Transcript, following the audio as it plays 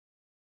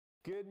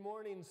Good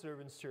morning,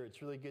 Servants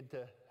Church. Really good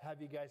to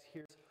have you guys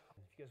here.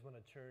 If you guys want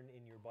to turn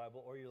in your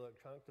Bible or your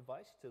electronic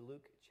device to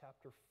Luke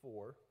chapter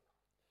 4,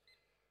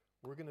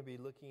 we're going to be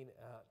looking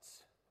at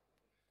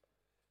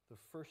the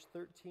first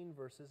 13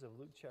 verses of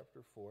Luke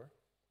chapter 4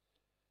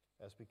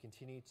 as we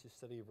continue to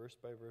study verse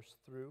by verse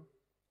through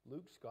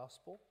Luke's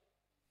gospel.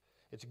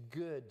 It's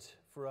good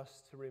for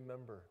us to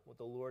remember what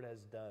the Lord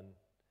has done.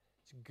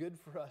 It's good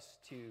for us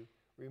to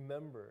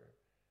remember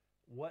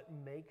what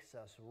makes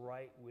us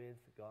right with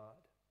God.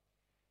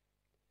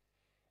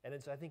 And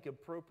it's, I think,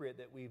 appropriate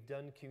that we've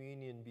done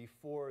communion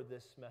before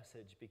this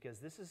message, because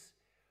this is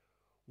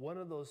one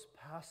of those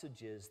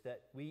passages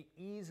that we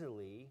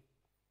easily,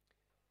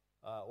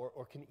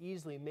 or can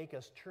easily make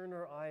us turn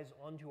our eyes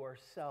onto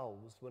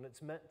ourselves when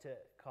it's meant to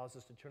cause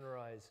us to turn our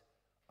eyes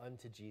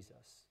unto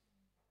Jesus.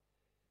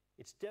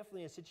 It's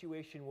definitely a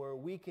situation where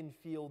we can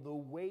feel the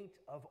weight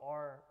of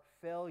our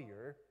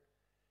failure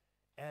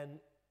and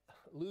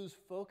lose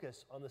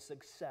focus on the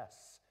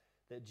success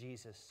that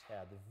Jesus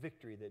had, the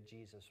victory that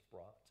Jesus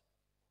brought.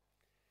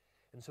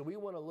 And so we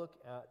want to look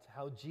at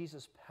how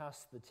Jesus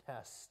passed the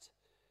test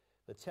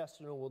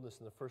in the wilderness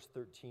in the first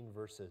 13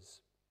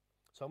 verses.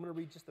 So I'm going to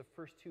read just the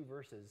first 2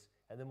 verses,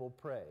 and then we'll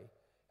pray,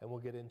 and we'll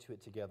get into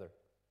it together.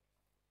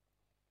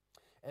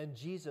 And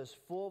Jesus,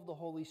 full of the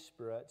Holy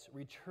Spirit,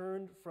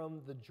 returned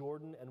from the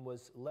Jordan and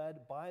was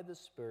led by the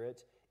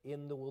Spirit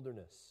in the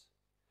wilderness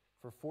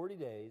for 40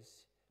 days,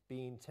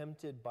 being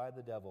tempted by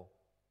the devil.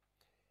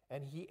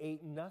 And he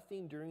ate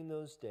nothing during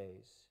those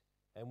days,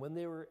 and when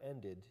they were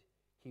ended,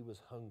 he was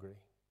hungry.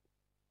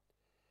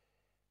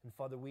 And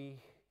Father,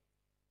 we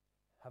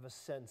have a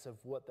sense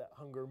of what that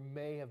hunger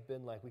may have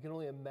been like. We can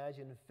only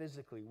imagine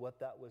physically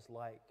what that was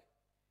like.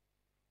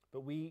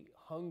 But we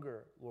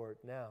hunger, Lord,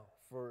 now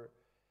for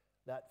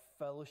that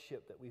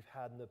fellowship that we've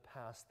had in the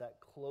past, that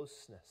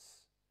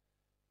closeness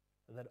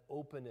and that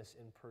openness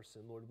in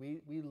person. Lord,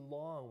 we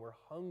long, we're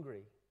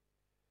hungry,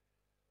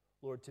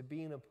 Lord, to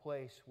be in a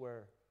place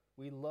where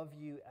we love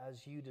you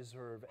as you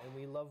deserve, and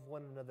we love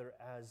one another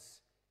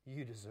as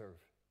you deserve.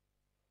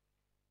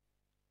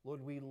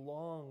 Lord, we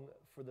long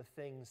for the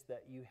things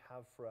that you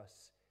have for us,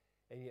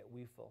 and yet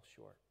we fall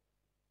short.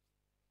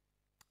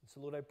 And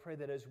so, Lord, I pray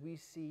that as we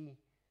see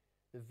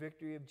the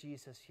victory of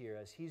Jesus here,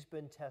 as he's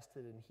been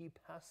tested and he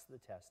passed the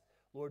test,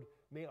 Lord,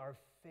 may our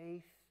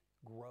faith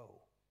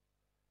grow.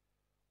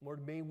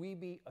 Lord, may we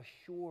be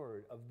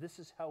assured of this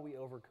is how we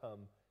overcome,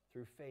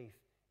 through faith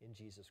in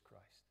Jesus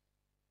Christ.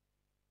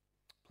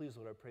 Please,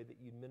 Lord, I pray that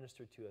you'd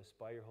minister to us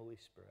by your Holy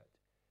Spirit.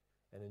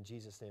 And in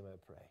Jesus' name I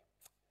pray.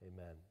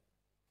 Amen.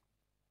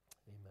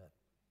 Amen.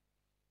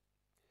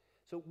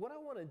 So what I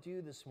want to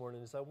do this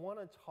morning is I want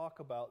to talk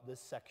about this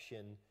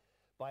section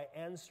by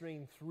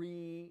answering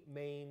 3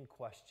 main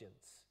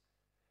questions,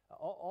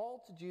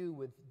 all to do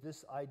with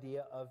this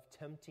idea of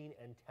tempting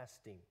and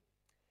testing.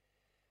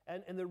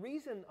 And the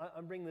reason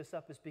I'm bringing this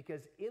up is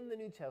because in the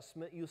New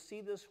Testament, you'll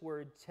see this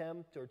word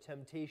tempt or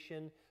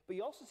temptation, but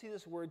you also see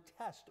this word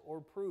test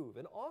or prove.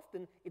 And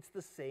often it's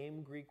the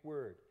same Greek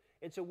word.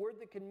 It's a word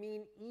that can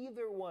mean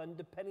either one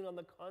depending on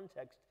the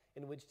context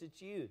in which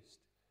it's used.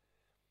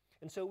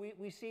 And so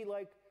we see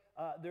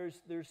there's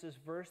this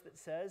verse that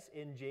says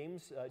in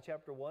James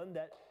chapter 1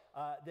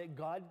 that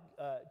God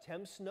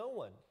tempts no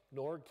one,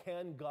 nor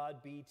can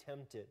God be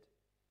tempted.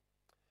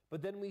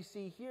 But then we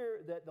see here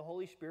that the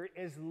Holy Spirit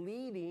is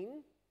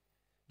leading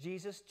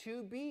Jesus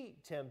to be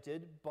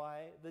tempted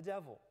by the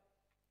devil.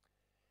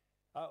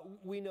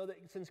 We know that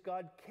since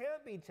God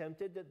can't be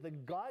tempted, that the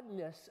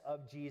godness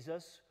of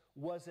Jesus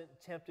wasn't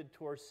tempted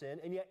towards sin,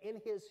 and yet in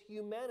his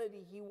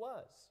humanity he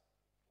was.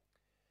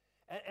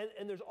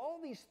 And there's all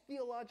these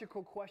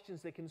theological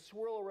questions that can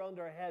swirl around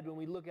our head when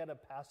we look at a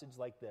passage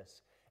like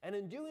this. And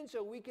in doing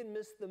so, we can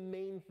miss the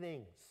main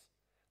things,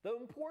 the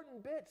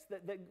important bits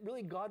that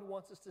really God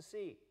wants us to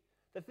see.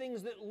 The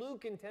things that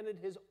Luke intended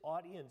his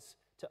audience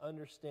to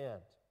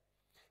understand.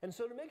 And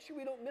so to make sure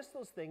we don't miss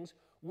those things,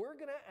 we're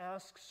going to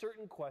ask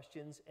certain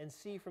questions and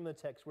see from the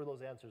text where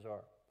those answers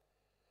are.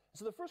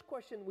 So the first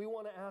question we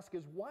want to ask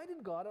is, why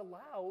did God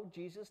allow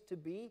Jesus to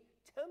be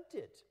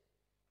tempted?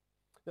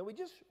 Now we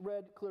just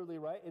read clearly,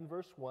 right, in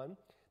verse 1,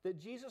 that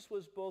Jesus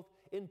was both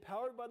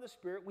empowered by the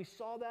Spirit. We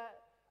saw that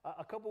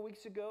a couple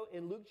weeks ago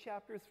in Luke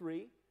chapter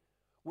 3,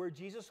 where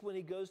Jesus, when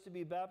he goes to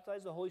be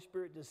baptized, the Holy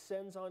Spirit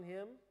descends on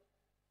him.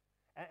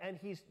 And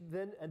he's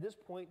then, at this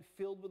point,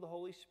 filled with the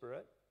Holy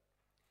Spirit.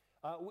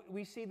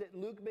 We see that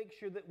Luke makes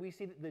sure that we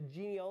see that the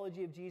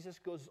genealogy of Jesus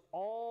goes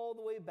all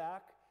the way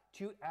back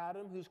to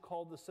Adam, who's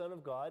called the Son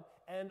of God.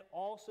 And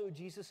also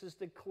Jesus is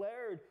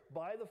declared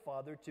by the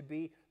Father to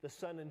be the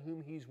Son in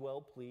whom he's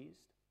well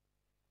pleased.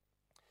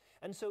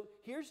 And so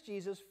here's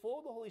Jesus, full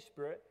of the Holy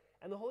Spirit,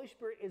 and the Holy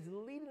Spirit is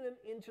leading him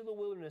into the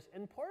wilderness.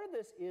 And part of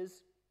this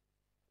is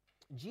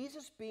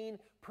Jesus being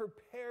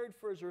prepared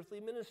for his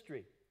earthly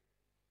ministry.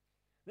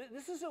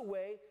 This is a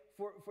way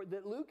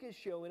that Luke is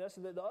showing us,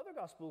 and that the other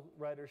gospel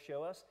writers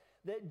show us,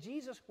 that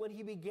Jesus, when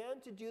he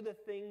began to do the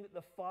thing that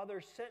the Father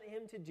sent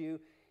him to do,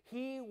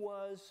 he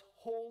was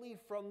holy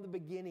from the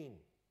beginning.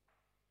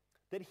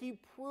 that he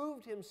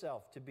proved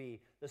himself to be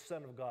the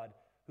Son of God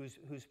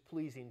who's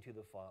pleasing to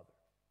the Father.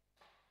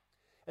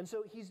 And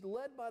so he's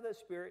led by the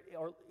Spirit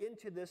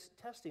into this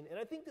testing. And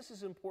I think this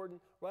is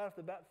important right off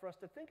the bat for us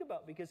to think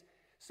about, because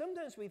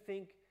sometimes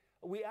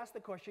we ask the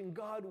question,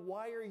 God,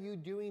 why are you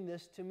doing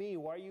this to me?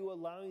 Why are you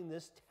allowing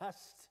this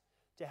test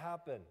to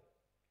happen?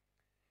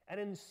 And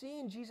in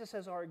seeing Jesus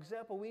as our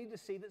example, we need to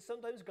see that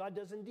sometimes God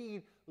does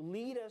indeed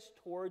lead us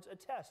towards a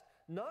test.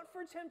 Not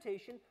for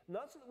temptation,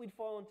 not so that we'd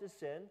fall into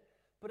sin,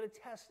 but a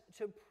test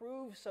to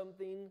prove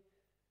something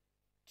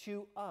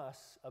to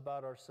us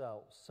about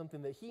ourselves,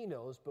 something that he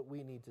knows, but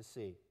we need to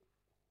see.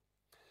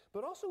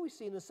 But also we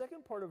see in the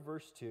second part of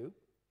verse 2,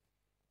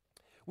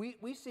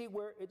 we see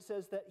where it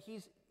says that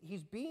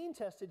he's being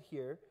tested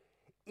here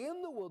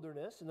in the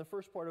wilderness, in the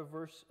first part of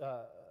verse,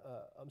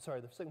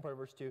 the second part of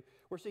verse 2,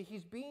 where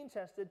he's being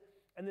tested,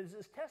 and as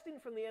this testing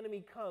from the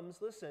enemy comes,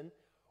 listen,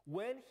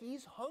 when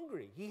he's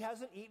hungry. He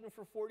hasn't eaten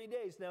for 40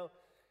 days. Now,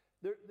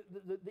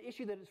 the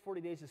issue that it's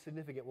 40 days is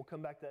significant. We'll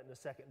come back to that in a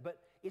second. But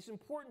it's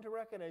important to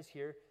recognize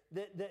here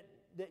that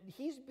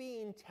he's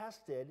being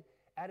tested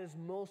at his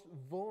most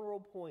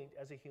vulnerable point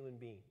as a human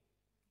being.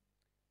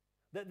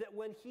 That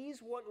when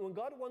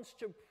God wants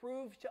to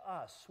prove to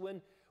us,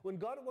 when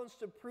God wants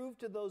to prove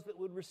to those that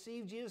would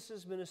receive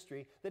Jesus'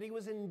 ministry that he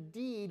was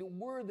indeed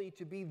worthy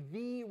to be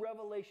the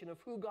revelation of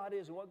who God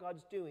is and what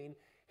God's doing,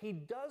 he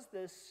does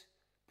this,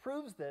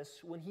 proves this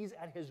when he's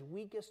at his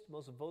weakest,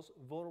 most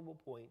vulnerable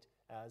point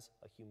as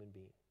a human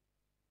being.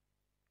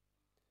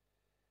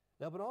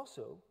 Now, but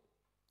also,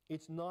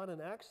 it's not an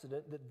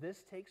accident that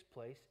this takes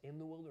place in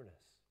the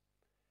wilderness.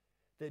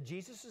 That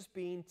Jesus is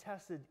being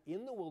tested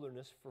in the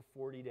wilderness for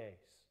 40 days.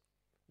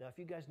 Now, if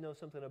you guys know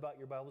something about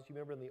your Bibles, you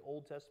remember in the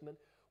Old Testament,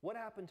 what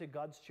happened to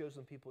God's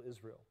chosen people,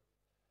 Israel?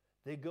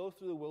 They go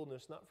through the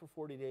wilderness not for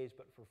 40 days,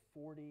 but for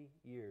 40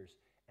 years.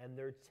 And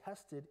they're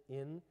tested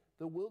in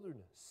the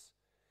wilderness.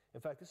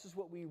 In fact, this is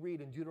what we read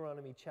in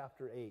Deuteronomy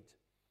chapter 8.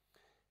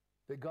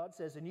 That God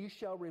says, "And you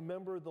shall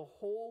remember the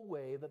whole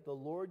way that the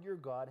Lord your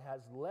God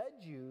has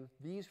led you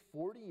these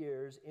 40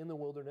 years in the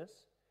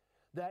wilderness,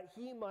 that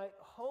he might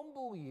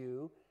humble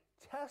you,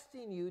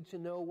 testing you to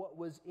know what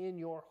was in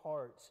your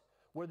hearts,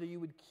 whether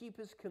you would keep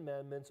his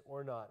commandments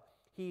or not.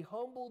 He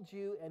humbled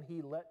you and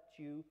he let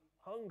you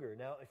hunger."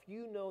 Now, if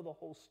you know the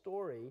whole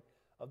story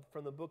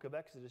from the book of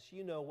Exodus,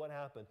 you know what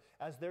happened.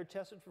 As they're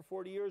tested for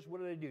 40 years, what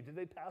did they do? Did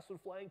they pass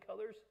with flying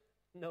colors?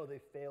 No, they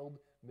failed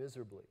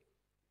miserably.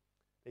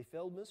 They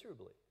failed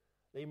miserably.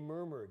 They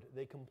murmured.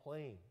 They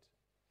complained.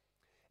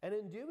 And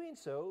in doing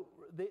so,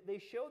 they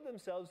showed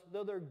themselves,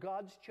 though they're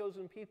God's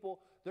chosen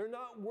people, they're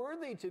not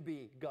worthy to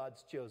be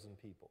God's chosen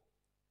people.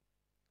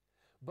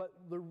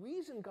 But the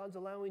reason God's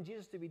allowing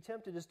Jesus to be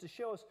tempted is to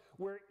show us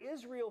where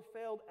Israel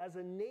failed as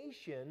a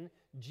nation,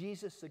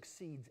 Jesus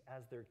succeeds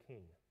as their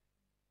king.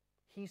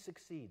 He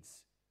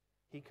succeeds.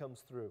 He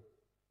comes through.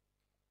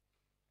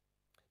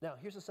 Now,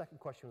 here's the second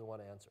question we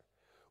want to answer.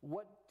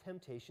 What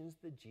temptations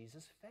did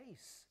Jesus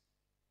face?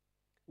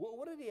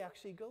 What did he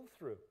actually go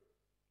through?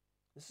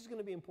 This is going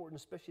to be important,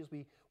 especially as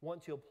we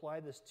want to apply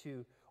this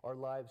to our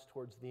lives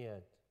towards the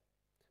end.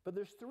 But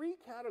there's three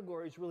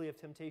categories, really, of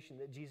temptation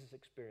that Jesus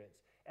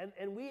experienced.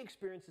 And we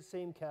experience the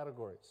same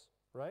categories,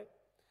 right?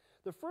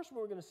 The first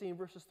one we're going to see in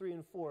verses 3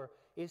 and 4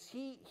 is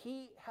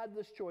he had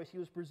this choice. He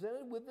was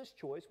presented with this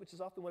choice, which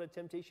is often what a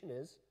temptation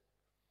is.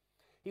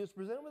 He was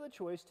presented with a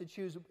choice to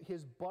choose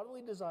his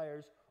bodily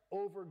desires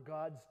over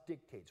God's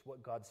dictates,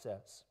 what God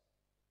says.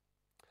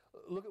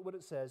 Look at what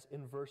it says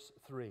in verse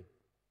 3.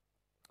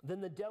 Then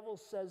the devil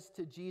says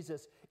to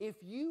Jesus,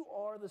 "If you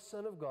are the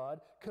Son of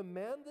God,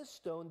 command this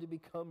stone to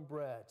become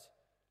bread."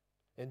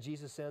 And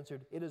Jesus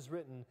answered, "It is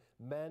written,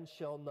 man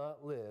shall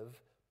not live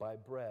by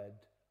bread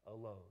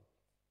alone."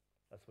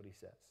 That's what he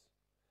says.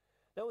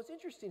 Now what's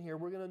interesting here,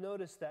 we're going to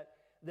notice that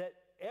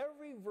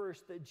every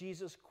verse that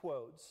Jesus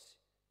quotes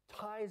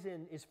ties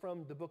in, is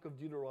from the book of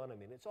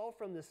Deuteronomy. And it's all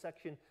from this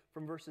section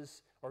from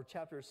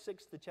chapter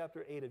 6 to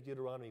chapter 8 of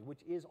Deuteronomy,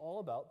 which is all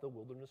about the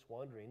wilderness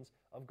wanderings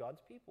of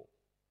God's people.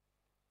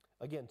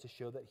 Again, to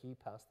show that he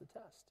passed the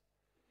test.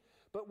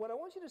 But what I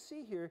want you to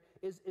see here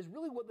is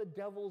really what the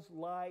devil's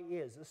lie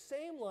is. The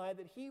same lie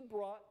that he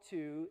brought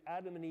to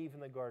Adam and Eve in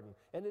the garden.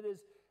 And it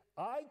is,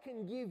 I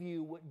can give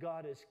you what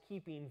God is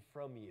keeping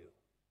from you.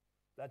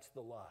 That's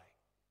the lie.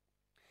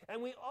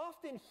 And we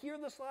often hear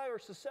this lie or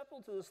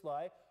susceptible to this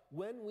lie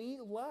when we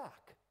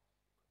lack.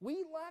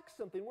 We lack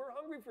something. We're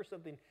hungry for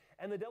something.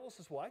 And the devil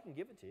says, well, I can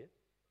give it to you.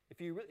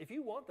 If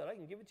you want that, I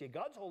can give it to you.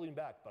 God's holding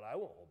back, but I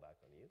won't hold back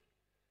on you.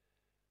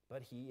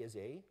 But he is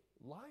a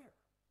liar.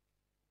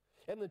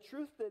 And the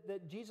truth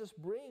that Jesus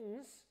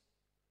brings,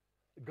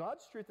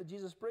 God's truth that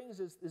Jesus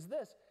brings is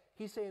this.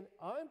 He's saying,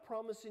 I'm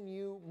promising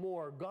you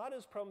more. God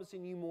is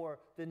promising you more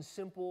than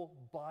simple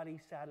bodily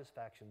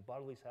satisfaction.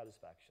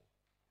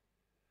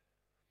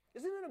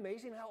 Isn't it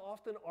amazing how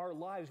often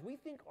we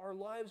think our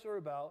lives are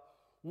about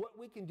what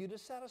we can do to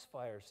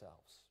satisfy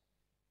ourselves?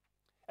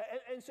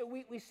 And so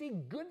we see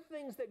good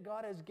things that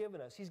God has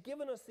given us. He's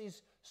given us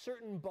these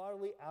certain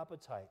bodily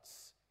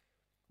appetites.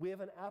 We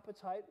have an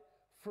appetite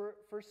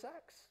for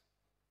sex.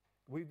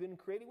 We've been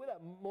created with that.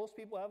 Most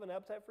people have an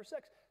appetite for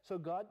sex. So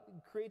God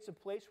creates a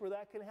place where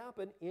that can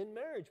happen in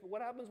marriage. But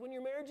what happens when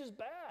your marriage is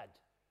bad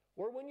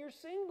or when you're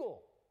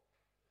single?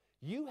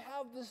 You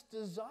have this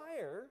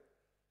desire,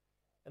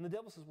 and the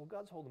devil says, well,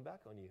 God's holding back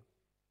on you.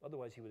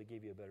 Otherwise, he would have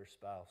gave you a better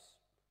spouse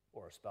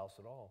or a spouse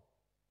at all.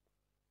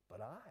 But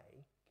I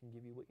can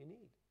give you what you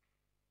need.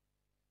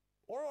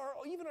 Or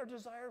even our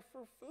desire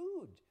for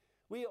food.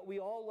 We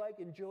all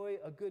enjoy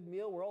a good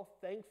meal. We're all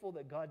thankful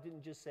that God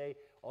didn't just say,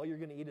 all you're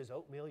going to eat is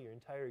oatmeal your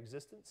entire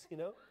existence,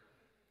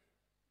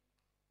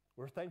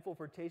 We're thankful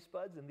for taste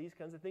buds and these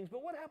kinds of things.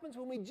 But what happens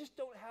when we just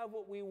don't have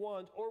what we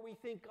want, or we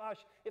think, gosh,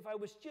 if I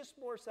was just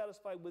more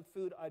satisfied with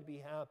food, I'd be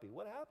happy?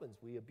 What happens?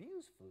 We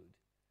abuse food.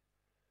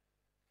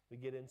 We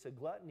get into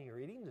gluttony or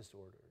eating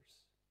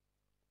disorders.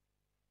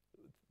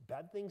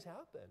 Bad things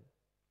happen.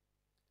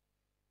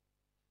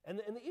 And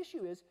the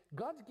issue is,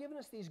 God's given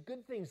us these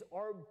good things.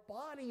 Our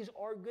bodies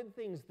are good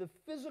things. The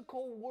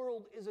physical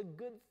world is a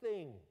good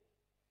thing.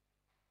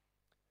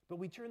 But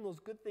we turn those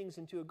good things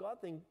into a God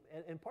thing,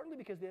 and partly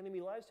because the enemy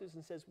lies to us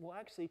and says, well,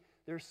 actually,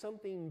 there's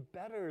something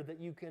better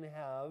that you can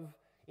have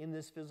in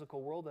this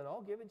physical world, and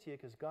I'll give it to you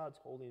because God's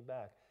holding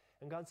back.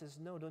 And God says,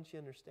 no, don't you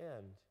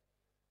understand?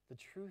 The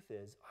truth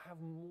is, I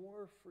have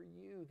more for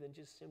you than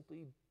just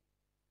simply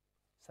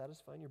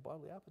satisfying your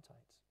bodily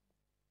appetites.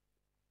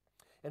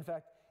 In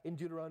fact, in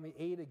Deuteronomy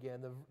 8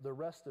 again, the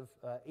rest of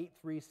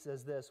 8:3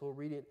 says this. We'll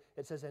read it.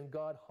 It says, and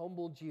God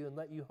humbled you and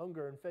let you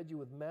hunger and fed you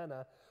with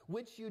manna,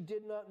 which you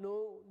did not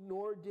know,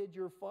 nor did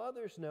your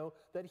fathers know,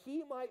 that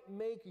he might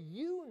make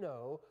you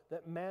know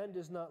that man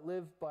does not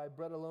live by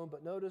bread alone.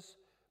 But notice,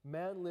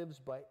 man lives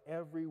by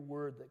every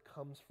word that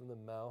comes from the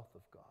mouth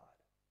of God.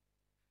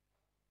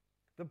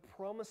 The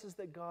promises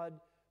that God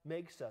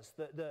makes us,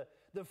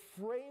 the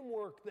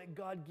framework that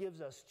God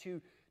gives us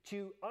to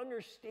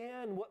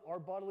understand what our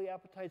bodily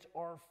appetites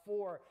are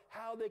for,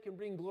 how they can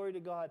bring glory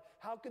to God,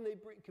 how can they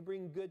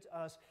bring good to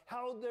us,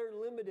 how they're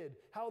limited,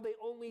 how they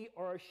only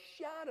are a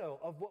shadow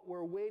of what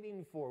we're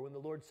waiting for when the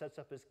Lord sets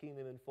up his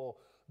kingdom in full.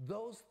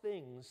 Those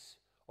things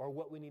are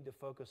what we need to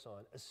focus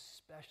on,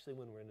 especially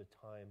when we're in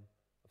a time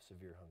of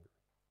severe hunger.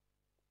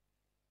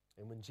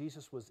 And when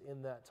Jesus was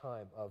in that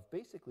time of,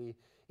 basically,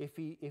 if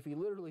he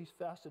literally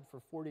fasted for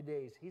 40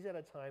 days, he's at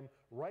a time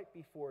right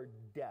before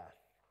death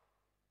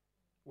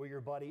where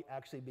your body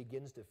actually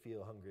begins to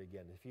feel hungry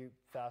again. If you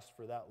fast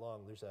for that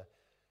long,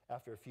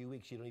 after a few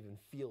weeks, you don't even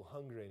feel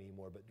hungry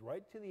anymore. But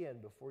right to the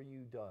end, before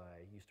you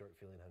die, you start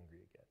feeling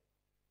hungry again.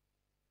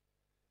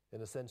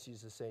 In a sense,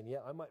 Jesus is saying, yeah,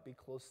 I might be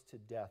close to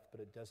death,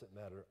 but it doesn't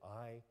matter.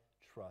 I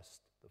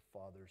trust the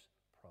Father's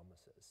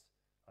promises.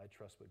 I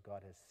trust what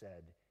God has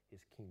said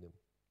his kingdom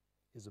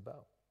is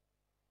about.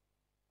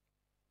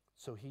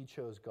 So he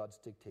chose God's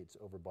dictates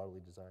over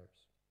bodily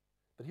desires.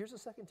 But here's the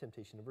second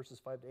temptation in verses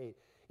 5 to 8.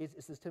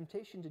 It's this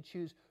temptation to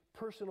choose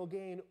personal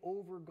gain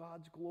over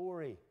God's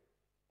glory.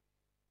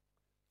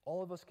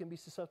 All of us can be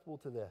susceptible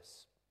to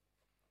this.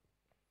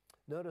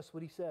 Notice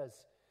what he says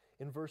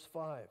in verse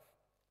 5. It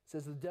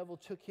says, the devil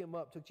took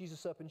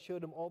Jesus up and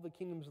showed him all the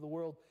kingdoms of the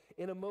world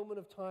in a moment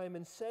of time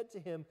and said to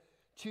him,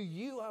 to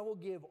you I will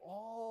give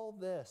all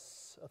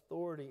this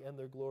authority and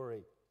their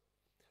glory.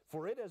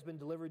 For it has been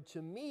delivered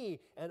to me,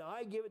 and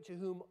I give it to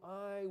whom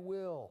I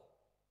will.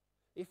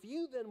 If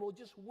you then will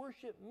just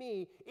worship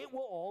me, it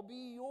will all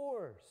be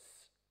yours.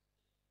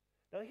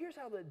 Now here's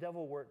how the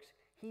devil works.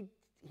 He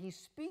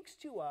speaks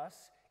to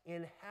us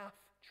in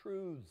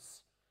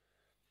half-truths.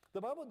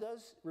 The Bible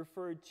does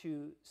refer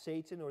to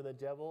Satan or the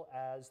devil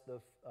as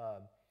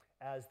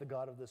the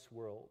god of this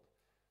world.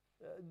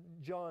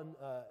 John,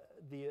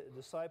 the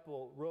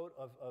disciple, wrote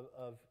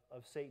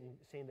of Satan,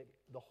 saying that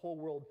the whole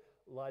world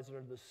lies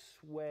under the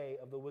sway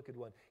of the wicked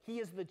one. He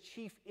is the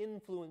chief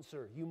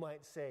influencer, you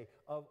might say,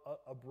 of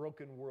a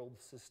broken world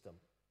system.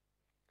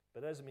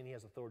 But that doesn't mean he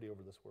has authority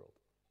over this world.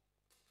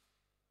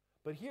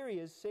 But here he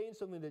is saying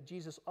something that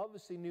Jesus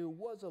obviously knew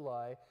was a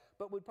lie,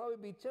 but would probably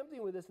be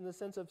tempting with this in the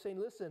sense of saying,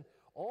 listen,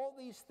 all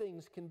these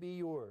things can be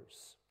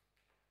yours.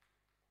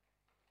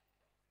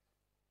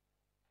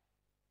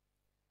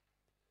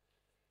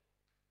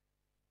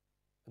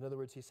 In other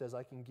words, he says,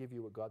 I can give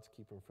you what God's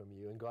keeping from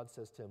you. And God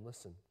says to him,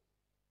 listen,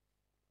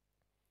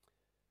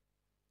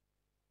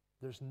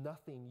 there's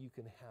nothing you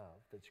can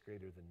have that's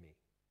greater than me.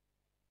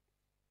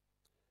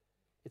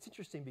 It's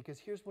interesting because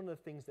here's one of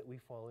the things that we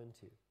fall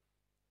into.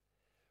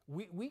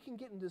 We can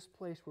get in this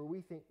place where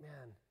we think,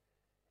 man,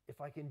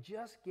 if I can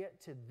just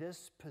get to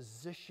this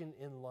position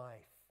in life,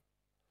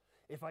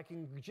 if I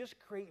can just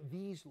create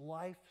these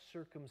life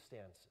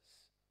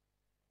circumstances,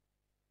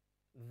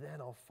 then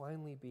I'll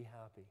finally be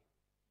happy.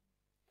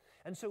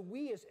 And so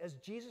we as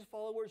Jesus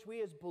followers,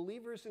 we as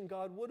believers in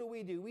God, what do?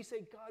 We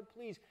say, God,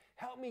 please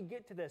help me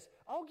get to this.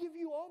 I'll give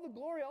you all the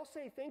glory. I'll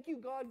say, thank you,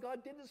 God.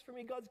 God did this for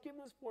me. God's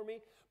given this for me.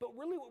 But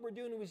really what we're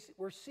doing is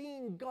we're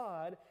seeing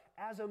God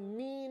as a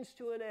means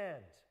to an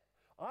end.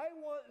 I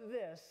want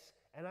this,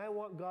 and I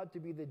want God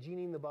to be the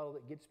genie in the bottle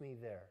that gets me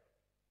there.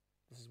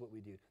 This is what we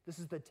do. This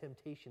is the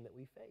temptation that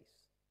we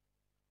face.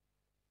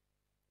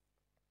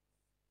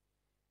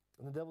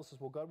 And the devil says,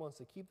 well, God wants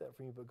to keep that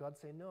from you. But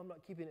God's saying, no, I'm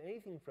not keeping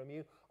anything from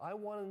you. I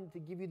want to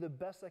give you the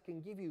best I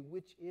can give you,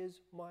 which is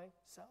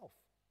myself.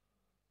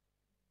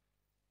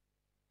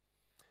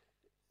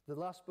 The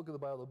last book of the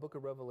Bible, the book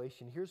of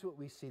Revelation, here's what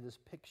we see, this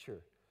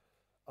picture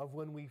of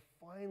when we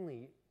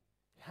finally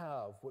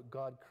have what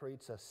God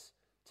creates us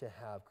to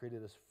have,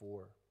 created us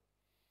for.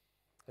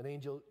 An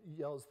angel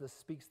yells this,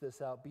 speaks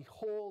this out.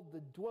 Behold,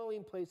 the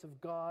dwelling place of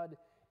God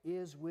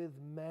is with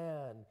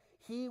man.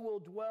 He will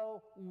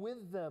dwell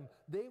with them.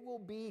 They will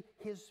be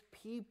his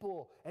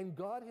people, and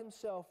God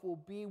himself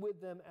will be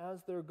with them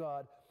as their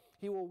God.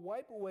 He will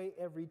wipe away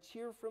every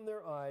tear from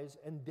their eyes,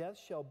 and death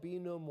shall be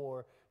no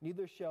more.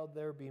 Neither shall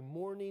there be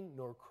mourning,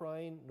 nor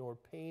crying, nor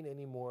pain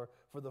anymore,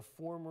 for the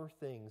former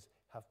things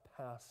have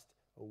passed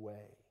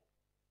away.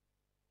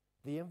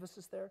 The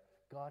emphasis there,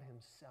 God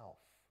himself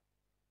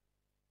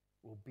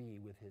will be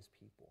with his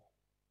people.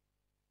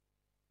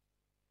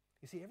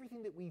 You see,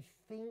 everything that we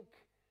think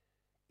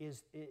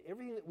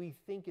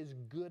is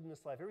good in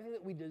this life, everything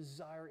that we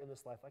desire in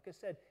this life, like I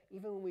said,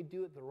 even when we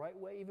do it the right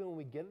way, even when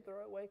we get it the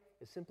right way,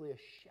 is simply a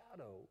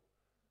shadow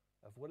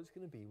of what it's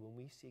going to be when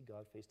we see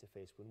God face to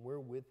face, when we're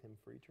with him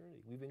for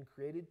eternity. We've been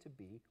created to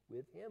be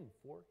with him,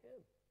 for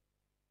him.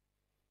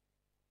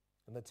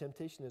 And the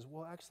temptation is,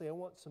 well, actually, I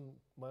want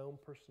my own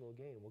personal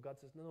gain. Well, God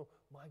says, no,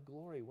 my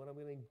glory, what I'm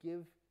going to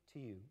give to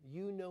you,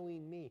 you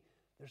knowing me,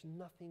 there's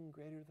nothing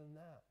greater than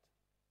that.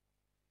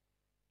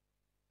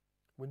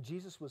 When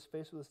Jesus was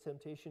faced with this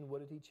temptation,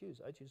 what did he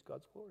choose? I choose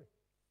God's glory.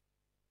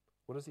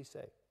 What does he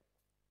say?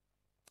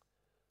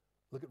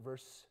 Look at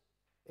verse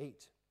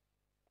 8.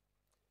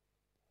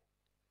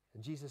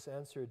 And Jesus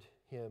answered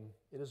him,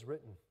 it is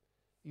written,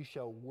 you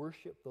shall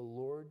worship the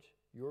Lord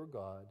your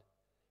God,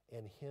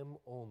 and him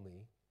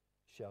only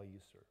shall you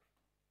serve.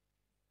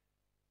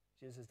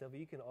 Jesus says, devil,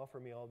 you can offer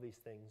me all these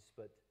things,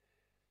 but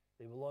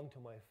they belong to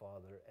my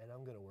Father, and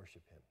I'm going to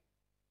worship him.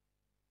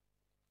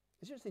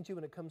 It's interesting, too,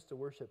 when it comes to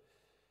worship.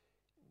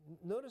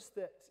 Notice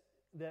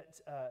that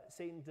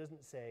Satan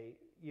doesn't say,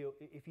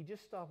 if you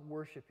just stop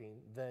worshiping,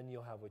 then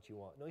you'll have what you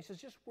want. No, he says,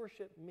 just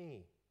worship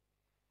me.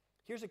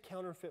 Here's a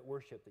counterfeit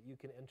worship that you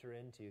can enter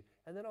into,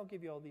 and then I'll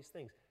give you all these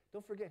things.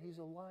 Don't forget, he's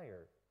a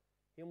liar.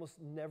 He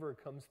almost never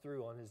comes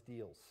through on his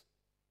deals.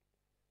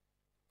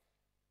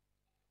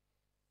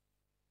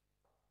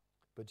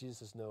 But Jesus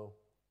says, no,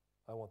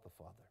 I want the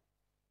Father.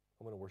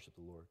 I'm going to worship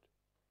the Lord.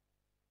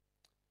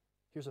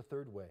 Here's a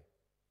third way.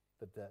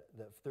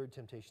 That third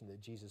temptation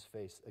that Jesus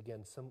faced,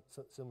 again,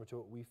 similar to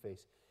what we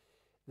face,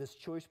 this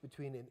choice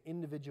between an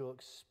individual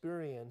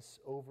experience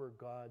over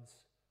God's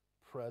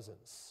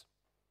presence.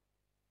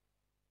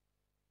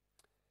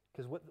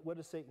 Because what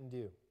does Satan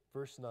do?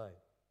 Verse 9.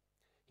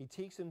 He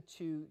takes him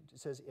to, it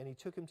says, and he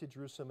took him to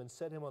Jerusalem and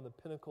set him on the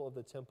pinnacle of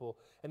the temple.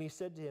 And he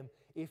said to him,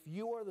 if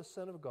you are the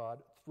Son of God,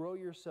 throw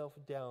yourself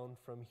down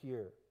from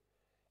here.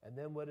 And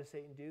then what does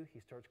Satan do? He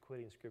starts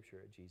quoting Scripture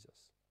at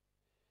Jesus.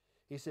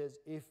 He says,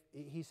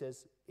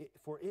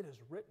 for it is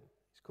written.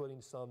 He's quoting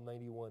Psalm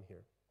 91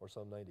 here, or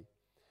Psalm 90.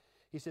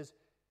 He says,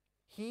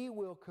 he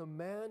will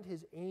command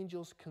his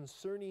angels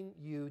concerning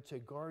you to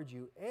guard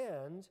you,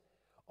 and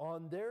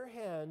on their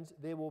hands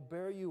they will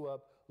bear you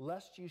up,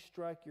 lest you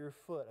strike your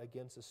foot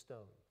against a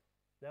stone.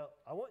 Now,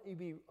 I want you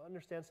to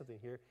understand something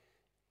here.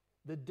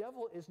 The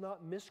devil is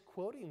not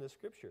misquoting the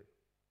Scripture.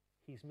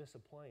 He's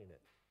misapplying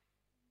it.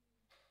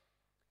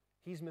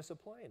 He's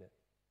misapplying it.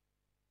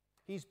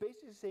 He's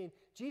basically saying,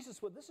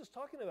 Jesus, what this is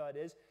talking about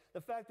is the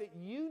fact that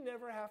you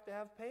never have to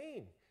have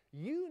pain.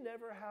 You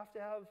never have to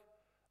have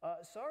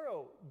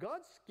sorrow.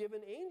 God's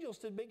given angels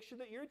to make sure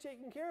that you're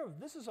taken care of.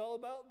 This is all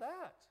about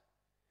that.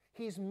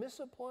 He's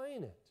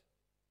misapplying it.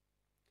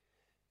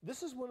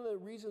 This is one of the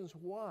reasons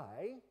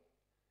why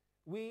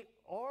we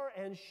are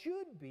and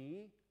should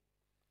be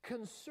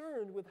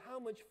concerned with how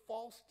much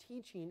false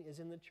teaching is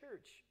in the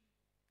church.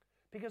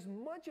 Because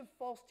much of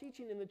false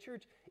teaching in the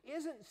church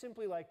isn't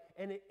simply like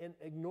an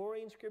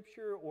ignoring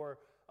Scripture or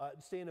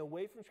staying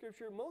away from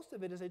Scripture. Most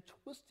of it is a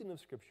twisting of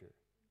Scripture.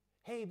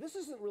 Hey, this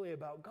isn't really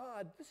about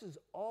God. This is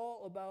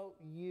all about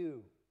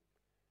you.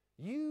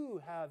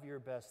 You have your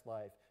best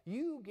life.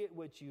 You get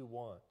what you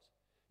want.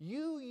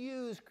 You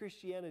use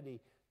Christianity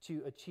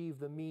to achieve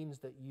the means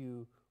that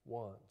you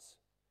want.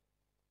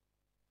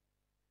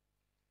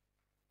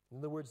 In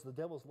other words, the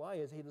devil's lie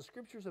is, hey, the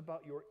Scripture's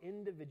about your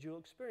individual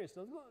experience.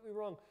 Now, don't get me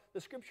wrong. The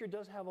Scripture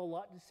does have a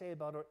lot to say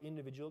about our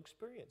individual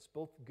experience,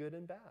 both good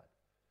and bad.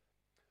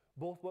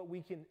 Both what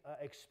we can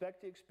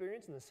expect to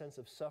experience in the sense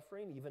of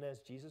suffering, even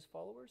as Jesus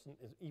followers, and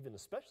even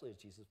especially as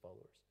Jesus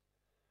followers.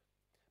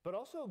 But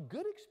also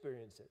good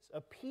experiences.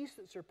 A peace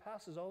that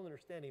surpasses all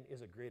understanding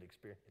is a great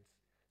experience.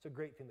 It's a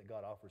great thing that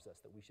God offers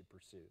us that we should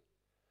pursue.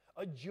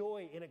 A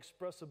joy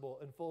inexpressible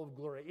and full of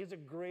glory is a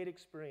great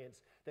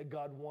experience that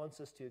God wants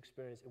us to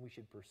experience and we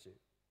should pursue.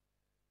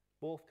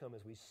 Both come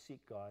as we seek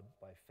God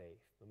by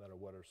faith, no matter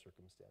what our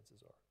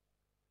circumstances are.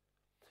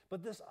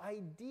 But this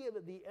idea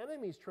that the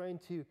enemy's trying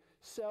to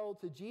sell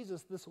to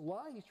Jesus, this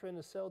lie he's trying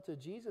to sell to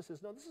Jesus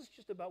is, no, this is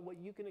just about what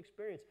you can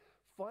experience.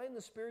 Find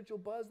the spiritual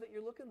buzz that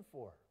you're looking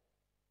for.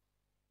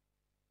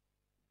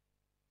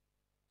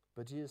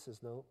 But Jesus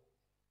says, no.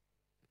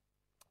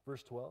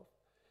 Verse 12,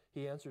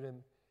 he answered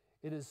him,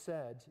 it is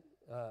said,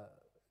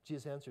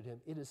 Jesus answered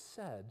him, it is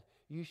said,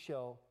 you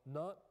shall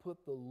not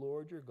put the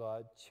Lord your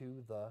God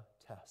to the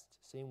test.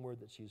 Same word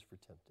that's used for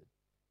tempted.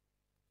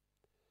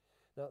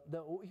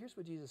 Now here's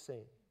what Jesus is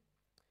saying.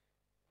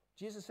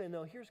 Jesus is saying,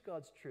 no, here's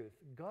God's truth.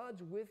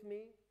 God's with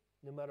me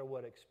no matter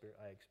what I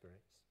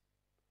experience.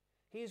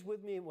 He's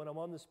with me when I'm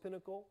on this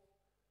pinnacle.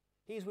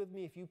 He's with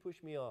me if you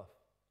push me off.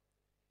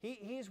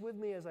 He's with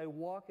me as I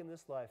walk in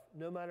this life,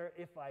 no matter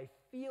if I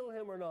feel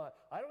him or not.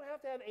 I don't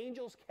have to have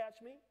angels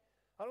catch me.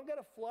 I don't got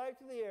to fly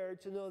through the air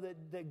to know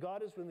that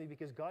God is with me,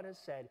 because God has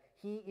said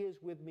he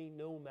is with me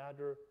no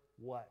matter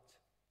what.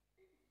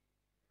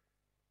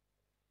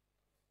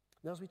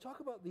 Now, as we talk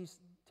about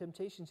these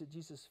temptations that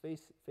Jesus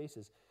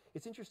faces,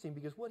 it's interesting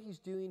because what he's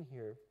doing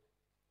here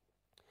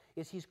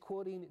is he's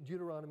quoting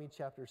Deuteronomy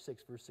chapter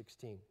 6, verse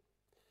 16.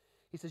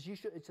 He says,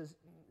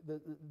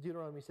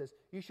 Deuteronomy says,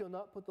 you shall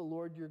not put the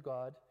Lord your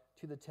God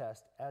to the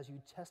test as you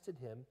tested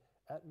him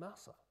at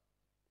Massah.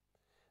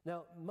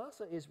 Now,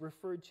 Massah is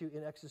referred to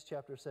in Exodus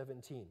chapter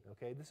 17,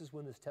 okay? This is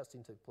when this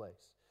testing took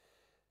place.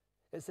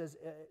 It says,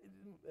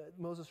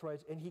 Moses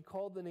writes, and he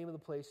called the name of the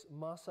place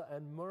Massah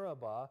and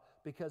Meribah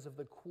because of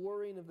the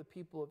quarrying of the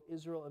people of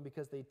Israel and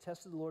because they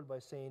tested the Lord by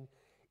saying,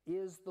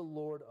 is the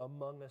Lord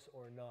among us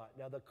or not?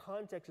 Now, the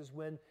context is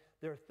when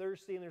they're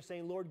thirsty and they're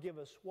saying, Lord, give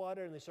us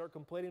water. And they start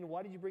complaining,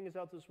 why did you bring us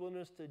out to this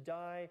wilderness to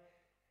die?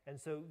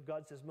 And so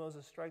God says,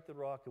 Moses, strike the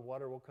rock and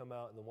water will come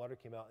out. And the water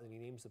came out, and he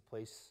names the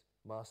place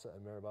Massah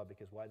and Meribah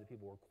because why? The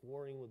people were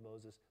quarreling with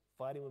Moses,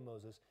 fighting with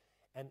Moses.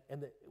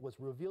 And what's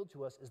revealed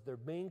to us is their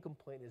main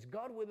complaint is,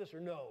 God with us or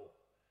no?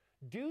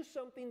 Do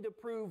something to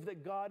prove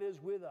that God is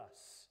with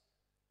us.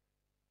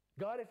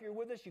 God, if you're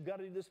with us, you've got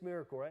to do this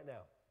miracle right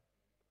now.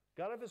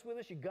 God, if it's with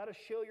us, you've got to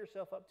show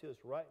yourself up to us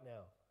right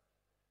now.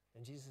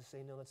 And Jesus is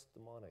saying, no, that's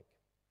demonic.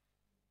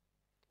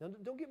 Now,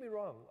 don't get me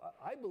wrong.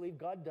 I believe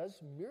God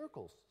does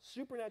miracles,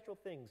 supernatural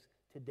things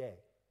today.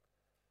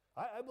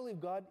 I believe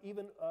God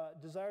even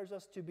desires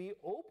us to be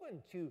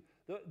open to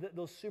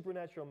those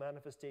supernatural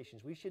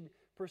manifestations. We should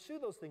pursue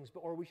those things,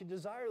 or we should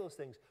desire those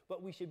things,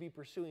 but we should be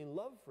pursuing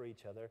love for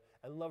each other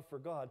and love for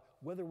God,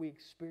 whether we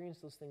experience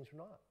those things or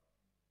not.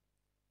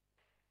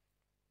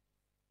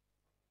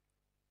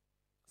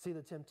 See,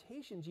 the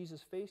temptation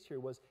Jesus faced here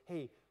was,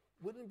 hey,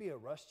 wouldn't it be a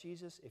rush,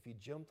 Jesus, if you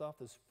jumped off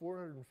this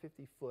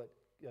 450-foot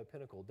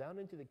pinnacle down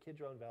into the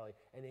Kidron Valley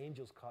and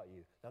angels caught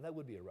you? Now, that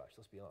would be a rush,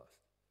 let's be honest.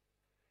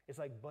 It's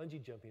like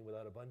bungee jumping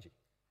without a bungee.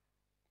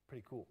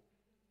 Pretty cool.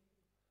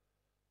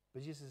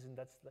 But Jesus says,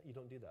 you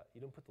don't do that. You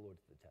don't put the Lord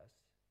to the test.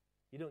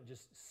 You don't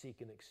just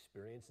seek an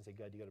experience and say,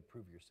 God, you got to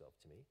prove yourself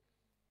to me.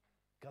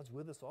 God's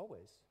with us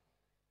always.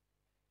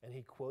 And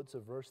he quotes a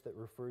verse that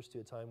refers to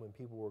a time when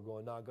people were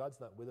going, no, God's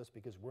not with us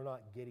because we're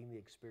not getting the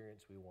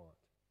experience we want.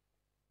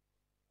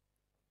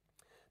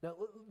 Now,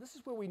 this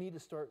is where we need to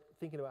start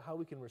thinking about how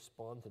we can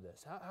respond to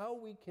this, how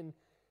we can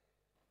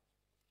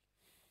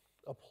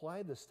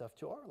apply this stuff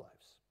to our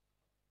lives.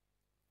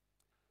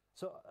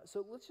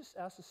 So let's just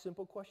ask a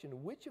simple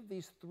question. Which of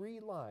these three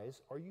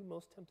lies are you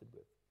most tempted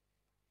with?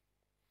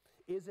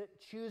 Is it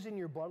choosing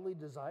your bodily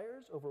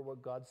desires over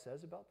what God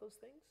says about those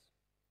things?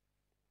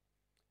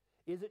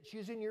 Is it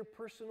choosing your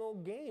personal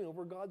gain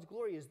over God's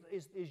glory?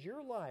 Is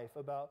your life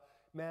about,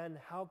 man,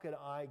 how could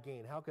I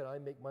gain? How could I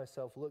make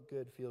myself look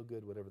good, feel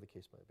good, whatever the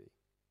case might be?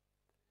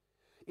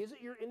 Is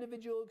it your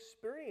individual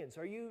experience?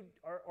 Are you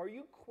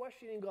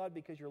questioning God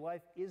because your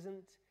life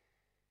isn't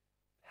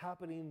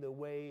happening the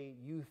way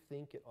you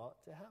think it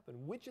ought to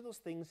happen? Which of those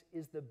things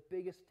is the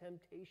biggest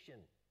temptation?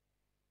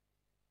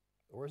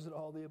 Or is it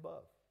all the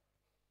above?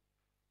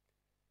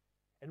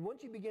 And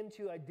once you begin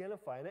to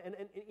identify, and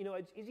you know,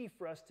 it's easy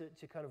for us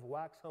to kind of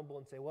wax humble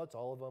and say, well, it's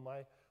all of them.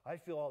 I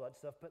feel all that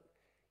stuff. But,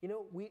 you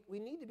know, we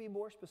need to be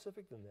more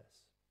specific than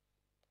this.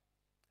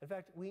 In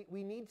fact,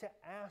 we need to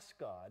ask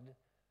God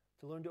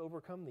to learn to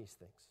overcome these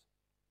things.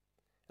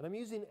 And I'm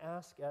using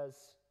ask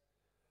as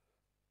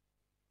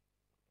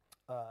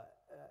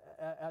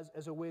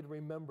a way to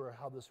remember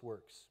how this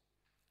works.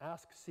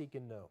 Ask, seek,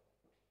 and know.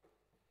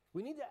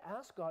 We need to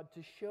ask God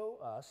to show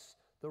us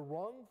the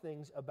wrong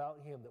things about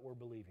him that we're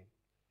believing.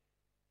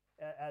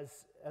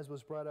 As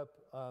was brought up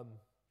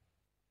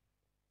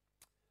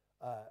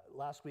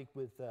last week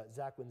with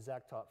Zach when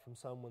Zach taught from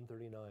Psalm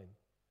 139.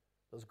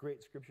 Those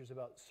great scriptures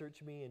about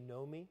search me and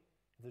know me.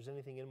 If there's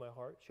anything in my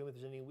heart, show me if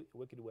there's any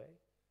wicked way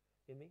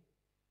in me.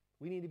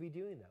 We need to be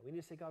doing that. We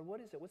need to say, God,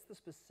 what is it? What's the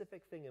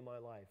specific thing in my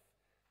life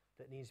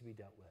that needs to be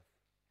dealt with?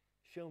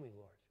 Show me,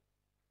 Lord.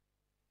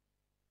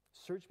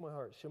 Search my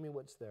heart. Show me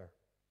what's there.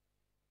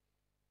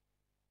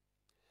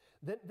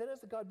 Then as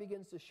God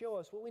begins to show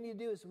us, what we need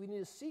to do is we need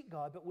to seek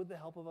God, but with the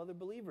help of other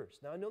believers.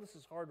 Now, I know this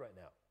is hard right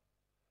now.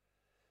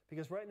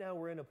 Because right now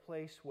we're in a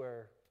place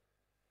where,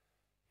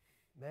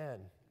 man,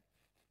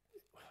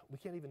 we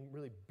can't even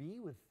really be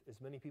with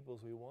as many people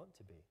as we want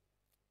to be.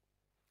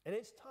 And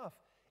it's tough.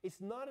 It's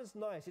not as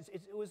nice.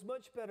 It was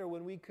much better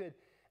when we could,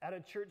 at a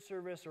church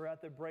service or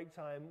at the break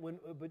time, when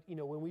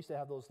we used to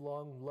have those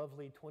long,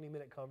 lovely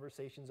 20-minute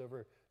conversations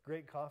over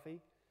great coffee.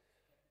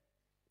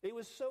 It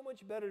was so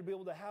much better to be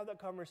able to have that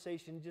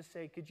conversation, just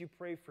say, could you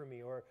pray for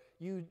me? Or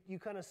you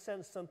kind of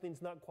sense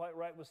something's not quite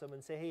right with someone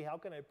and say, hey, how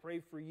can I pray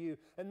for you?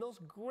 And those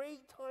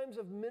great times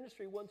of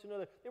ministry one to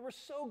another, they were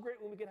so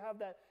great when we could have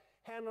that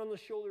hand on the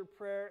shoulder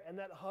prayer and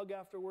that hug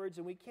afterwards,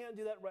 and we can't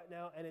do that right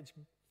now, and it's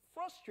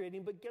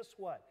frustrating, but guess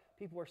what?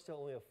 People are still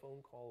only a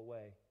phone call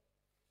away.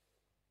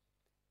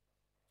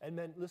 And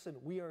men, listen,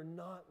 we are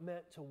not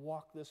meant to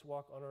walk this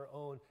walk on our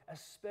own,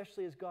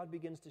 especially as God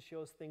begins to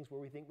show us things where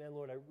we think, man,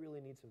 Lord, I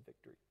really need some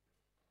victory.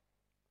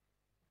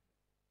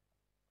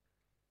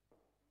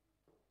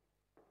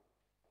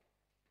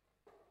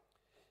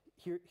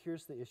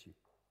 Here's the issue.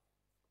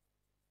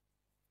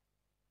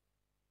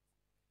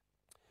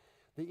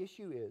 The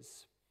issue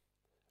is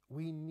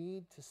we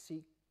need to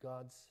seek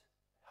God's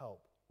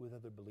help with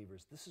other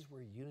believers. This is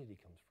where unity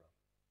comes from.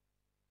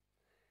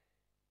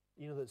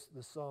 You know,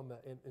 the psalm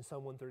in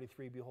Psalm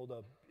 133, behold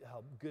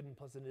how good and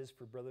pleasant it is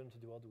for brethren to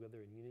dwell together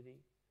in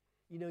unity.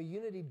 You know,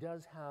 unity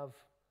does have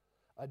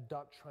a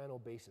doctrinal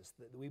basis,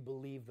 that we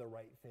believe the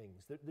right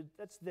things.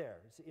 That's there.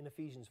 It's in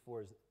Ephesians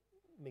 4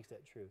 makes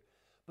that true.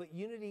 But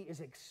unity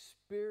is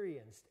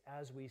experienced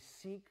as we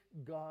seek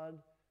God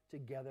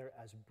together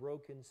as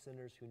broken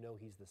sinners who know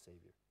He's the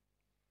Savior.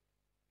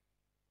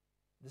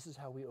 This is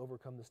how we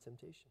overcome this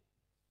temptation.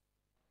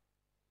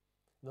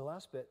 And the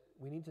last bit,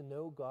 we need to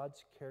know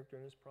God's character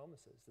and His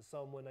promises. The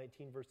Psalm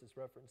 119 verse that's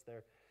referenced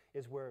there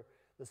is where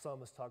the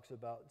psalmist talks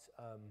about,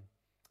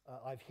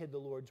 I've hid the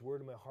Lord's word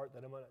in my heart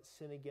that I might not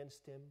sin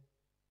against Him.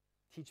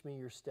 Teach me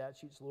your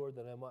statutes, Lord,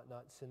 that I might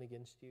not sin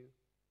against you.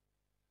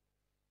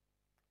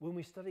 When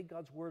we study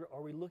God's word,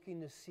 are we looking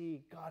to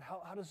see, God,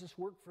 how does this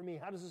work for me?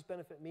 How does this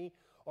benefit me?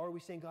 Or are we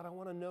saying, God, I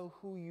want to know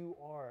who you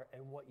are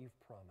and what you've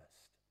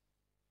promised?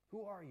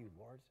 Who are you,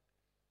 Lord?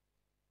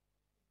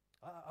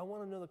 I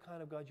want to know the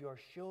kind of God you are.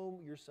 Show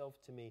yourself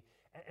to me.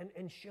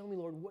 And show me,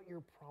 Lord, what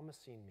you're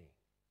promising me.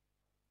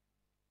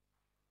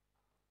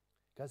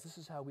 Guys, this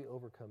is how we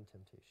overcome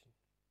temptation.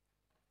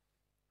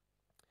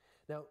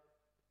 Now,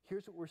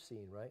 here's what we're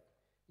seeing, right?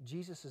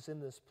 Jesus is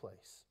in this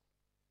place.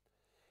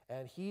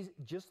 And he's,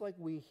 just like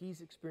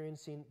he's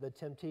experiencing the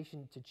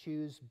temptation to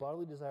choose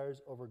bodily desires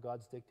over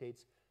God's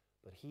dictates,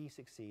 but he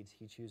succeeds.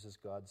 He chooses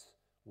God's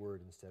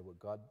word instead, what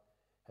God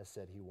has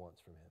said he wants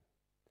from him.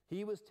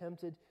 He was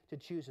tempted to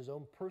choose his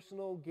own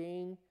personal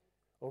gain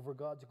over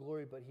God's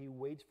glory, but he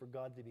waits for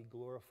God to be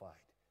glorified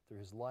through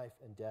his life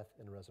and death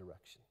and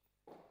resurrection.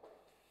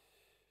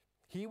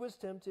 He was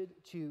tempted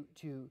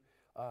to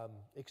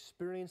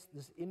experience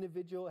this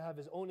individual, have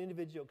his own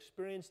individual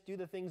experience, do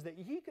the things that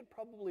he could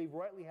probably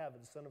rightly have,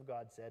 as the Son of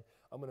God said.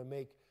 I'm going to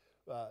make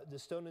the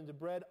stone into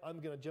bread. I'm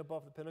going to jump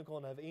off the pinnacle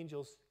and have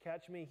angels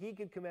catch me. He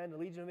could command a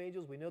legion of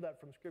angels. We know that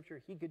from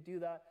Scripture. He could do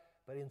that.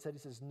 But instead he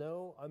says,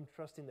 no, I'm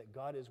trusting that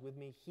God is with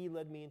me. He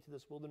led me into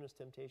this wilderness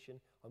temptation.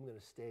 I'm going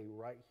to stay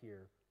right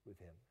here with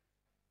him.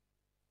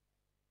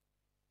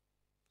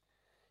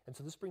 And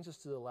so this brings us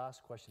to the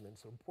last question. And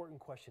it's an important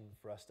question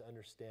for us to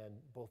understand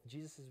both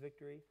Jesus'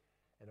 victory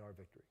and our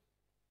victory.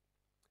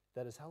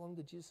 That is, how long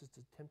did Jesus'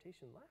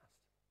 temptation last?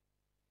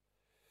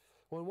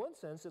 Well, in one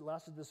sense, it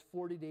lasted this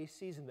 40-day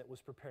season that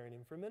was preparing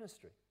him for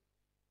ministry.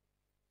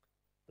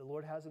 The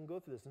Lord has him go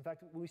through this. In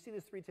fact, when we see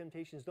these three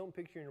temptations, don't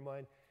picture in your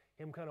mind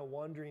him kind of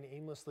wandering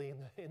aimlessly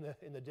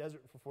in the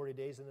desert for 40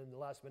 days, and then the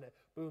last minute,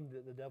 boom,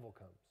 the devil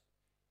comes.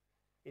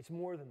 It's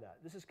more than that.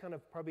 This is kind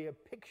of probably a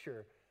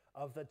picture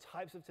of the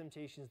types of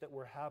temptations that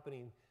were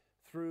happening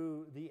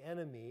through the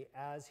enemy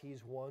as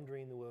he's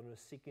wandering the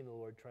wilderness, seeking the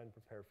Lord, trying to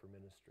prepare for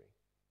ministry.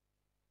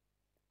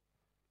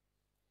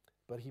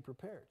 But he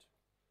prepared.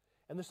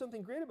 And there's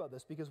something great about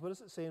this, because what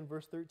does it say in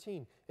verse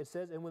 13? It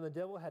says, and when the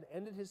devil had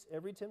ended his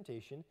every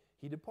temptation,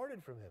 he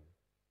departed from him.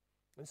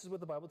 And this is what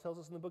the Bible tells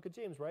us in the book of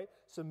James, right?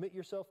 Submit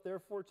yourself,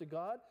 therefore, to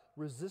God.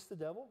 Resist the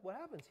devil. What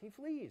happens? He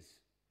flees.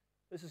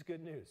 This is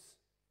good news.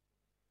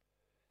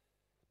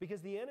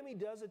 Because the enemy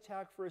does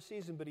attack for a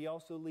season, but he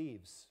also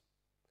leaves.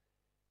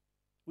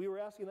 We were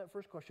asking that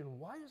first question,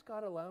 why is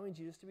God allowing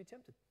Jesus to be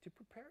tempted? To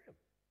prepare him.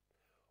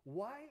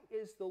 Why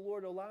is the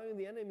Lord allowing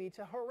the enemy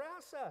to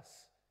harass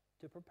us?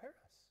 To prepare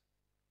us.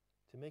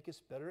 To make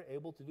us better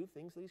able to do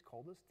things that he's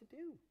called us to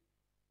do.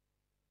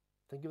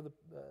 Think of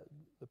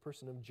the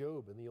person of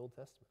Job in the Old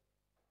Testament.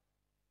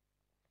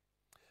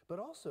 But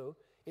also,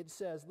 it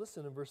says,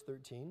 listen in verse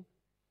 13,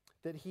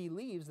 that he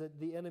leaves, that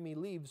the enemy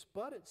leaves,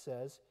 but it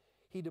says,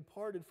 he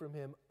departed from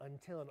him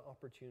until an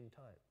opportune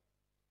time.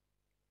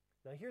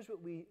 Now here's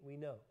what we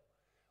know.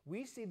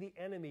 We see the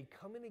enemy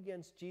coming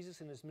against Jesus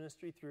in his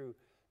ministry through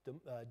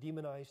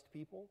demonized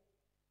people,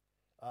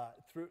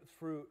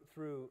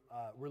 through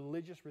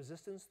religious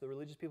resistance. The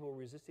religious people were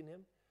resisting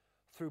him.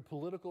 Through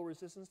political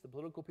resistance, the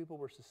political people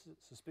were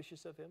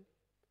suspicious of him.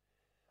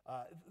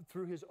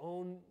 Through his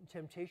own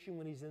temptation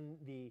when he's in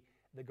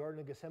the Garden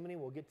of Gethsemane,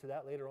 we'll get to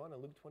that later on in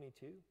Luke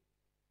 22.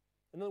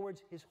 In other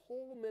words, his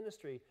whole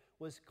ministry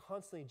was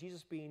constantly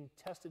Jesus being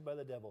tested by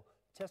the devil,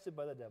 tested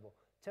by the devil,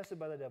 tested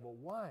by the devil.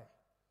 Why?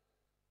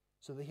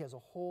 So that he has a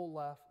whole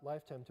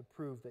lifetime to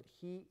prove that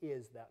he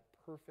is that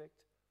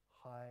perfect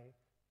high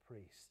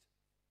priest.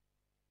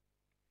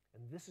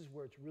 And this is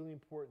where it's really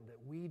important that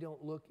we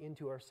don't look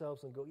into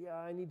ourselves and go, yeah,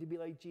 I need to be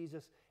like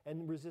Jesus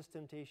and resist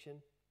temptation.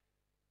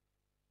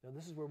 No,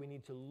 this is where we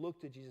need to look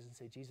to Jesus and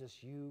say, Jesus,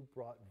 you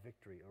brought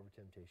victory over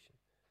temptation.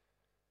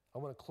 I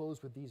want to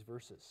close with these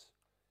verses,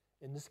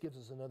 and this gives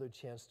us another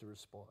chance to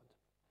respond.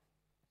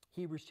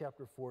 Hebrews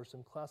chapter 4,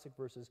 some classic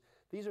verses.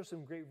 These are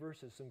some great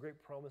verses, some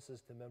great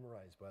promises to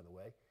memorize, by the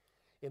way.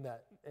 In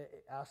that,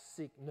 ask,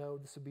 seek, know,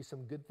 this would be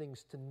some good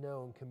things to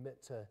know and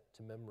commit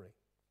to memory.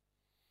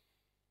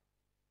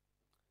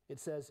 It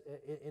says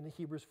in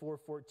Hebrews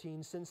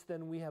 4:14, since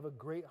then we have a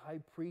great high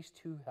priest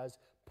who has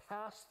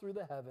passed through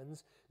the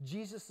heavens,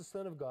 Jesus the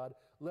Son of God,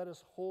 let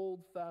us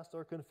hold fast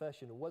our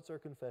confession. What's our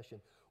confession?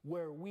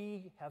 Where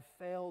we have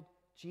failed,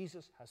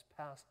 Jesus has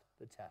passed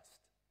the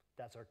test.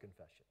 That's our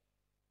confession.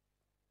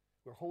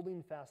 We're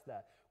holding fast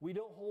that. We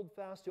don't hold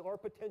fast to our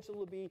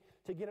potential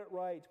to get it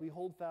right. We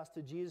hold fast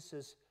to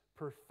Jesus'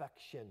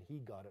 perfection. He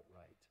got it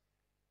right.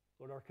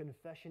 Lord, our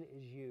confession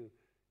is you.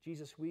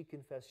 Jesus, we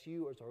confess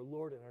you as our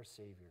Lord and our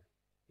Savior.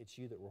 It's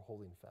you that we're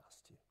holding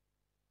fast to.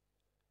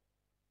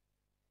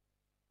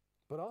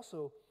 But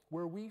also,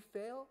 where we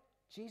fail,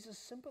 Jesus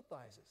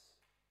sympathizes.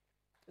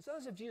 It's not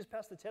as if Jesus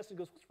passed the test and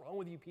goes, what's wrong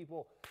with you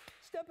people?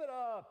 Step it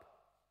up.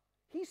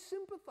 He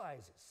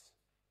sympathizes.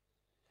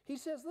 He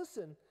says,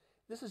 listen,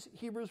 this is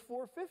Hebrews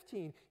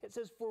 4:15. It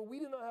says, for we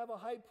do not have a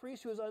high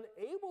priest who is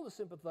unable to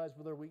sympathize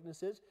with our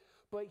weaknesses,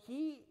 but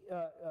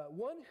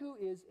one who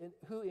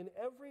in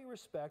every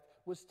respect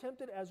was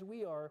tempted as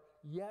we are,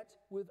 yet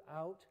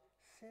without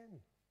sin.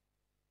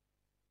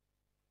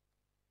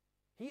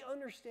 He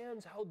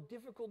understands how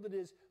difficult it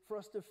is for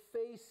us to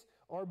face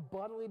our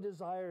bodily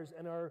desires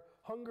and our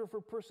hunger for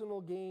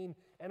personal gain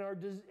and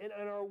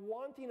our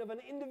wanting of an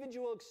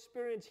individual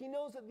experience. He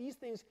knows that these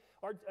things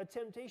are a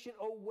temptation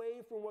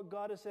away from what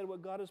God has said,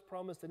 what God has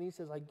promised. And he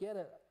says, I get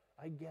it.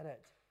 I get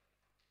it.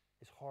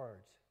 It's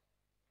hard.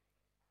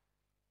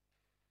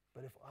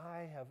 But if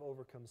I have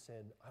overcome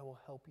sin, I will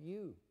help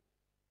you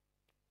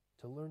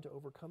to learn to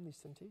overcome these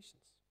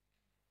temptations.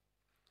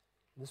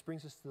 And this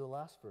brings us to the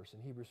last verse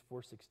in Hebrews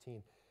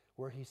 4:16,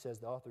 where he says,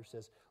 the author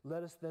says,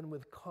 let us then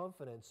with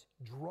confidence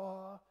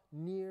draw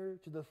near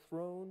to the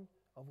throne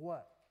of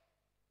what?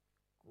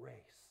 Grace.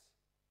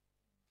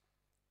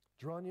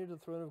 Draw near to the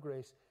throne of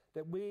grace,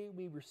 that we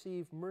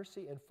receive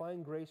mercy and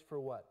find grace for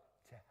what?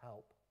 To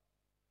help.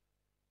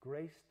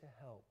 Grace to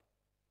help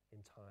in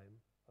time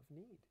of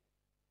need.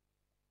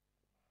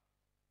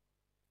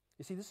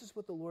 You see, this is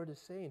what the Lord is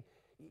saying.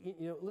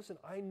 Listen,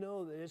 I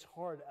know that it's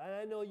hard. And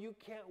I know you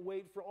can't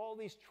wait for all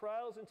these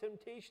trials and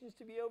temptations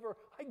to be over.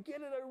 I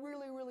get it. I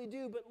really, really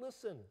do. But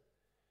listen,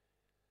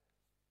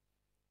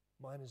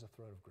 mine is a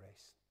throne of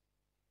grace.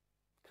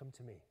 Come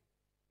to me.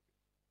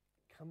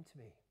 Come to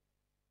me.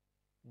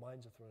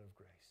 Mine's a throne of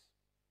grace.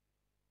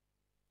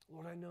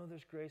 Lord, I know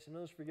there's grace. I know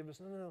there's forgiveness.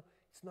 No.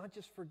 It's not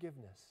just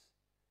forgiveness.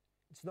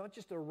 It's not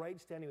just a right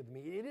standing with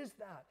me. It is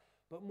that.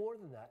 But more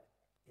than that,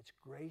 it's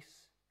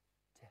grace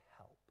to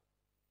help.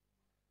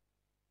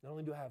 Not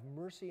only do I have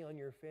mercy on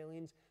your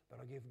failings, but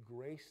I'll give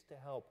grace to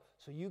help.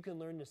 So you can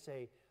learn to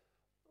say,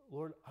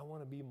 Lord, I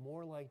want to be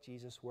more like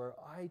Jesus, where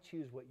I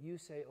choose what you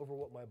say over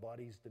what my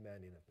body's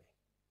demanding of me.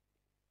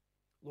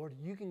 Lord,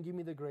 you can give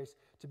me the grace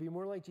to be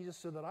more like Jesus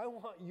so that I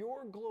want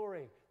your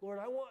glory. Lord,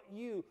 I want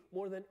you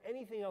more than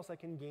anything else I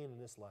can gain in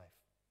this life.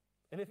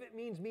 And if it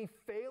means me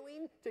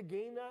failing to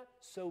gain that,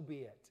 so be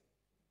it.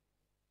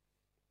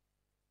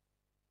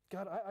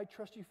 God, I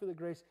trust you for the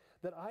grace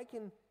that I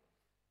can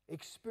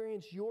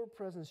experience your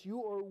presence.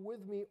 You are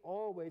with me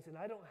always, and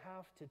I don't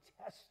have to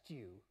test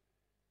you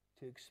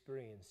to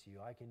experience you.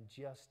 I can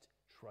just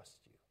trust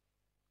you.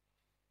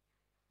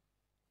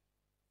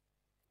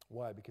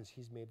 Why? Because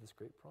he's made this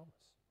great promise.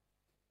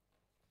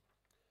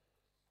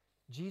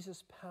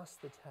 Jesus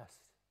passed the test.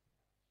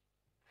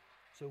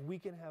 So we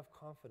can have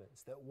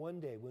confidence that one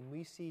day when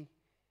we see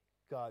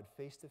God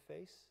face to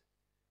face,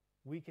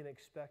 we can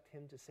expect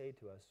him to say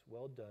to us,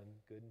 well done,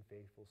 good and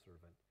faithful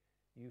servant.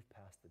 You've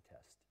passed the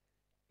test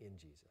in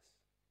Jesus.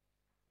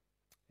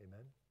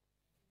 Amen.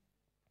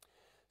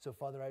 So,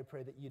 Father, I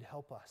pray that you'd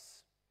help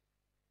us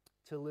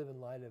to live in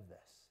light of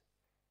this.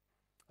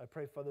 I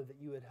pray, Father,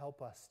 that you would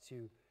help us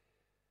to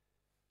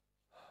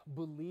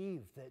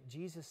believe that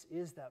Jesus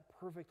is that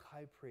perfect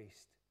high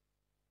priest,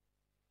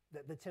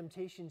 that the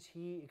temptations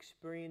he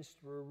experienced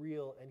were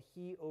real and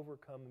he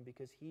overcome, and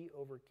because he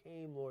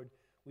overcame, Lord,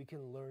 we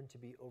can learn to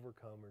be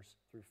overcomers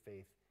through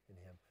faith in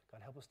him.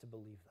 God, help us to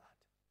believe that.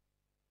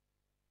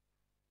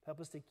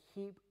 Help us to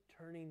keep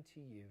turning to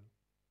you.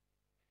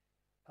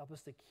 Help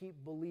us to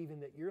keep believing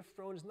that your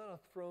throne is not a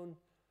throne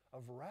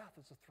of wrath,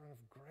 it's a throne of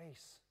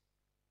grace.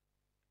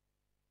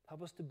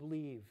 Help us to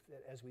believe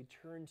that as we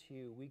turn to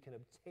you, we can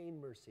obtain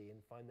mercy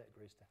and find that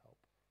grace to help.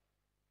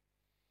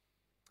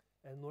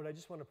 And Lord, I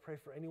just want to pray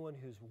for anyone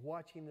who's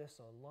watching this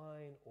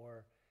online,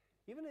 or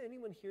even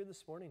anyone here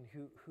this morning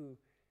who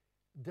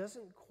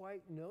doesn't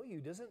quite know you,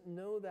 doesn't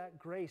know that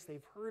grace.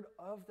 They've heard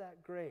of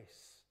that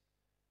grace,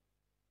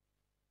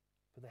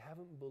 but they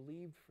haven't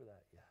believed for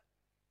that yet.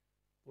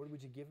 Lord,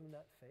 would you give them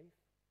that faith?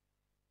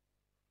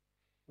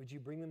 Would you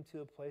bring them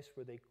to a place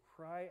where they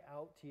cry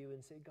out to you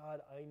and say,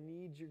 God, I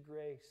need your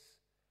grace.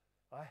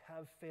 I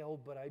have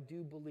failed, but I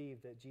do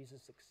believe that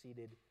Jesus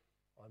succeeded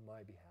on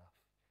my behalf.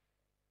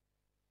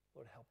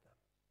 Lord, help them.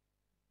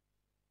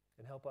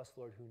 And help us,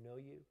 Lord, who know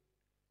you,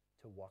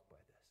 to walk by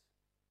this.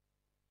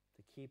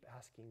 To keep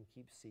asking,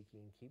 keep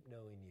seeking, keep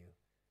knowing you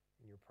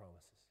and your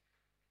promises.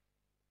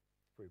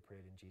 For we pray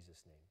it in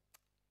Jesus' name.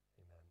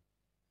 Amen.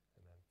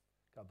 Amen.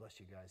 God bless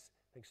you guys.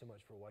 Thanks so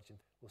much for watching.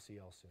 We'll see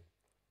you all soon.